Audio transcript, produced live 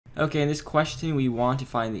Okay, in this question we want to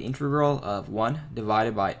find the integral of 1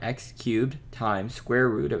 divided by x cubed times square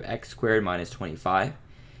root of x squared minus 25.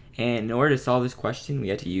 And in order to solve this question, we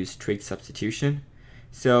have to use trig substitution.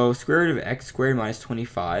 So square root of x squared minus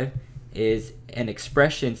 25 is an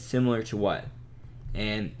expression similar to what?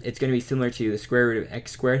 And it's going to be similar to the square root of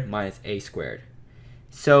x squared minus a squared.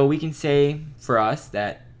 So we can say for us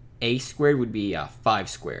that a squared would be 5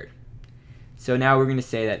 squared. So now we're going to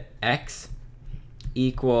say that x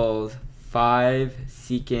equals 5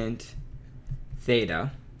 secant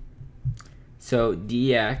theta. So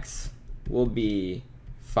dx will be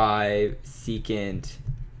 5 secant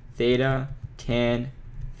theta tan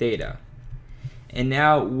theta. And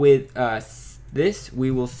now with this, we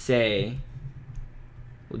will say,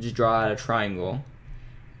 we'll just draw out a triangle.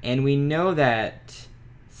 And we know that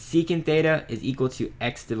secant theta is equal to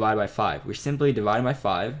x divided by 5. We're simply dividing by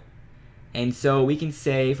 5. And so we can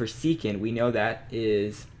say for secant, we know that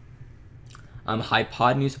is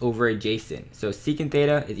hypotenuse over adjacent. So secant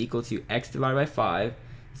theta is equal to x divided by 5.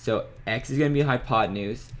 So x is going to be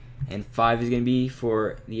hypotenuse, and 5 is going to be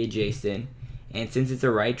for the adjacent. And since it's a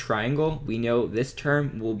right triangle, we know this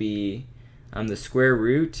term will be the square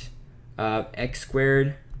root of x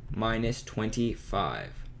squared minus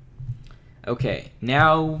 25. Okay,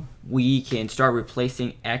 now we can start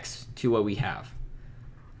replacing x to what we have.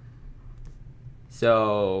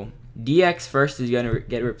 So dx first is going to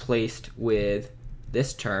get replaced with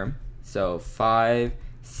this term. So 5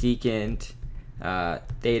 secant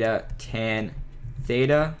theta tan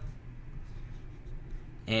theta.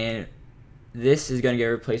 And this is going to get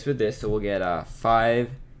replaced with this. So we'll get 5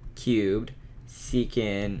 cubed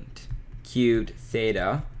secant cubed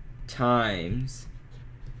theta times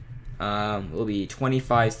will be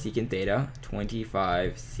 25 secant theta,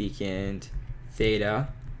 25 secant theta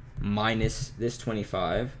minus this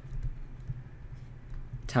 25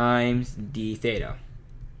 times d theta.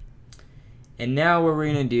 And now what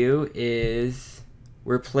we're going to do is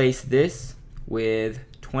replace this with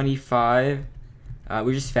 25,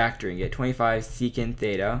 we're just factoring it, 25 secant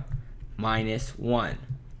theta minus 1.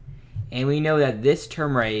 And we know that this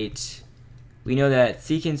term right, we know that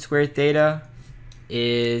secant squared theta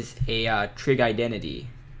is a trig identity.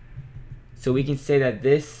 So we can say that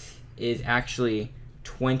this is actually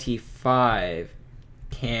 25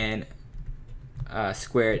 tan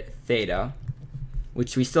squared theta,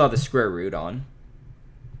 which we still have the square root on.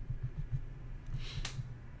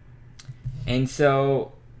 And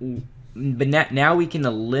so, but now we can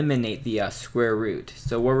eliminate the square root.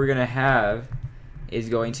 So what we're going to have is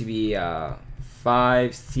going to be 5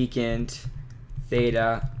 secant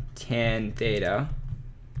theta tan theta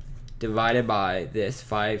divided by this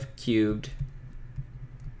 5 cubed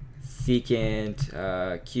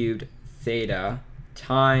secant cubed theta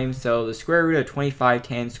times, so the square root of 25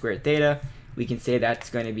 tan squared theta, we can say that's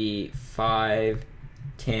going to be 5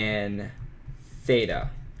 tan theta.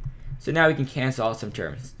 So now we can cancel out some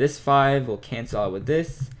terms. This 5 will cancel out with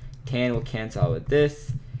this, tan will cancel out with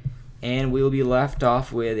this, and we will be left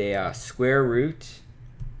off with a square root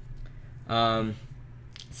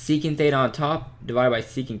secant theta on top divided by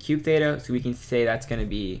secant cubed theta, so we can say that's going to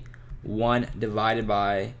be 1 divided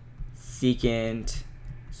by secant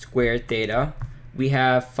squared theta. We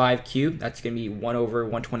have 5 cubed, that's going to be 1 over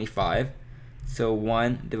 125. So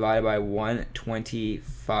 1 divided by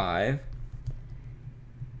 125.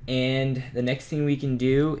 And the next thing we can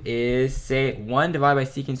do is say 1 divided by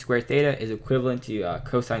secant squared theta is equivalent to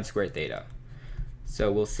cosine squared theta.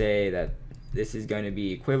 So we'll say that this is going to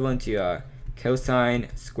be equivalent to cosine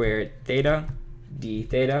squared theta, d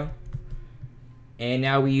theta. And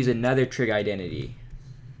now we use another trig identity.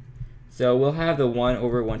 So we'll have the 1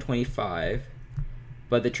 over 125,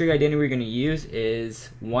 but the trig identity we're going to use is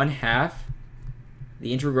 1/2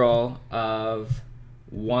 the integral of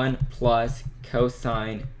 1 plus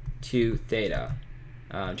cosine 2 theta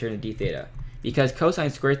in terms of d theta, because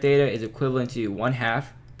cosine squared theta is equivalent to 1/2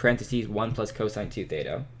 parentheses 1 plus cosine 2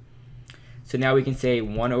 theta. So now we can say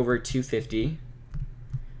 1 over 250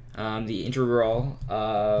 the integral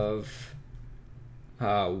of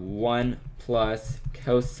 1 plus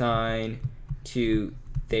cosine 2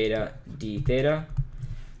 theta d theta.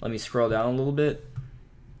 Let me scroll down a little bit.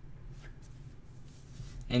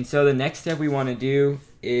 And so the next step we want to do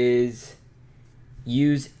is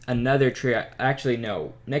use another trig. Actually,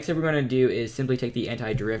 no. Next step we're going to do is simply take the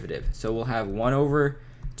antiderivative. So we'll have 1 over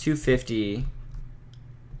 250.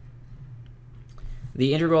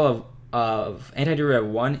 The integral of antiderivative of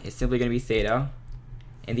 1 is simply going to be theta.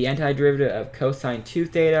 And the antiderivative of cosine 2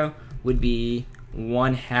 theta would be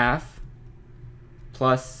 1/2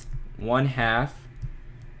 plus 1/2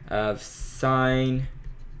 of sine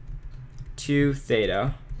 2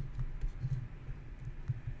 theta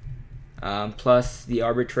plus the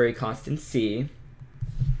arbitrary constant c.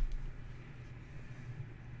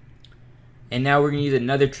 And now we're going to use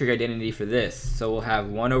another trig identity for this. So we'll have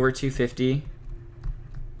 1 over 250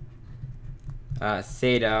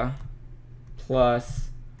 theta plus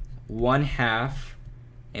 1/2.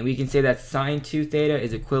 And we can say that sine 2 theta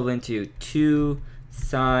is equivalent to 2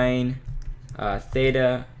 sine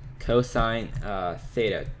theta cosine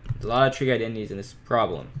theta. There's a lot of trig identities in this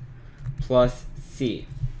problem. Plus c.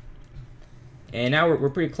 And now we're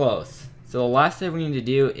pretty close. So the last step we need to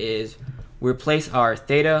do is replace our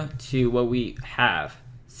theta to what we have.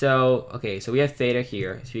 So, okay, so we have theta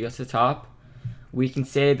here. So we go to the top. We can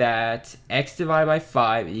say that x divided by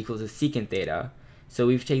 5 equals a secant theta. So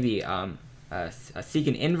we've taken the a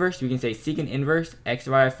secant inverse. We can say secant inverse x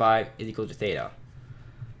divided by 5 is equal to theta.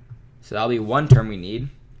 So that'll be one term we need.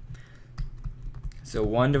 So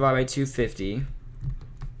 1 divided by 250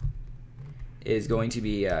 is going to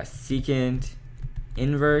be secant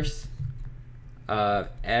inverse of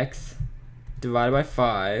x divided by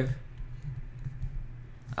 5.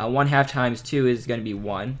 1/2 times 2 is going to be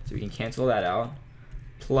 1, so we can cancel that out.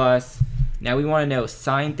 Plus, now we want to know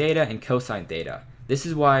sine theta and cosine theta. This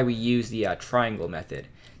is why we use the triangle method.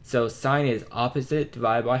 So sine is opposite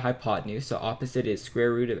divided by hypotenuse. So opposite is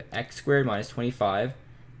square root of x squared minus 25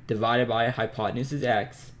 divided by hypotenuse is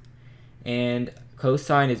x. And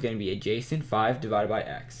cosine is going to be adjacent 5 divided by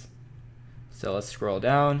x. So let's scroll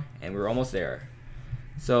down, and we're almost there.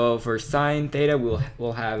 So for sine theta,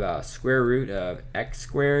 we'll have a square root of x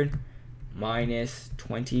squared minus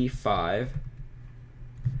 25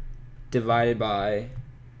 divided by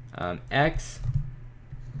x.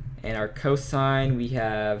 And our cosine, we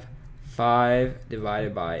have 5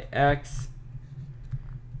 divided by x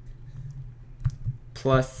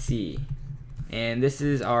plus c. And this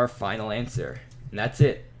is our final answer. And that's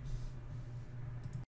it.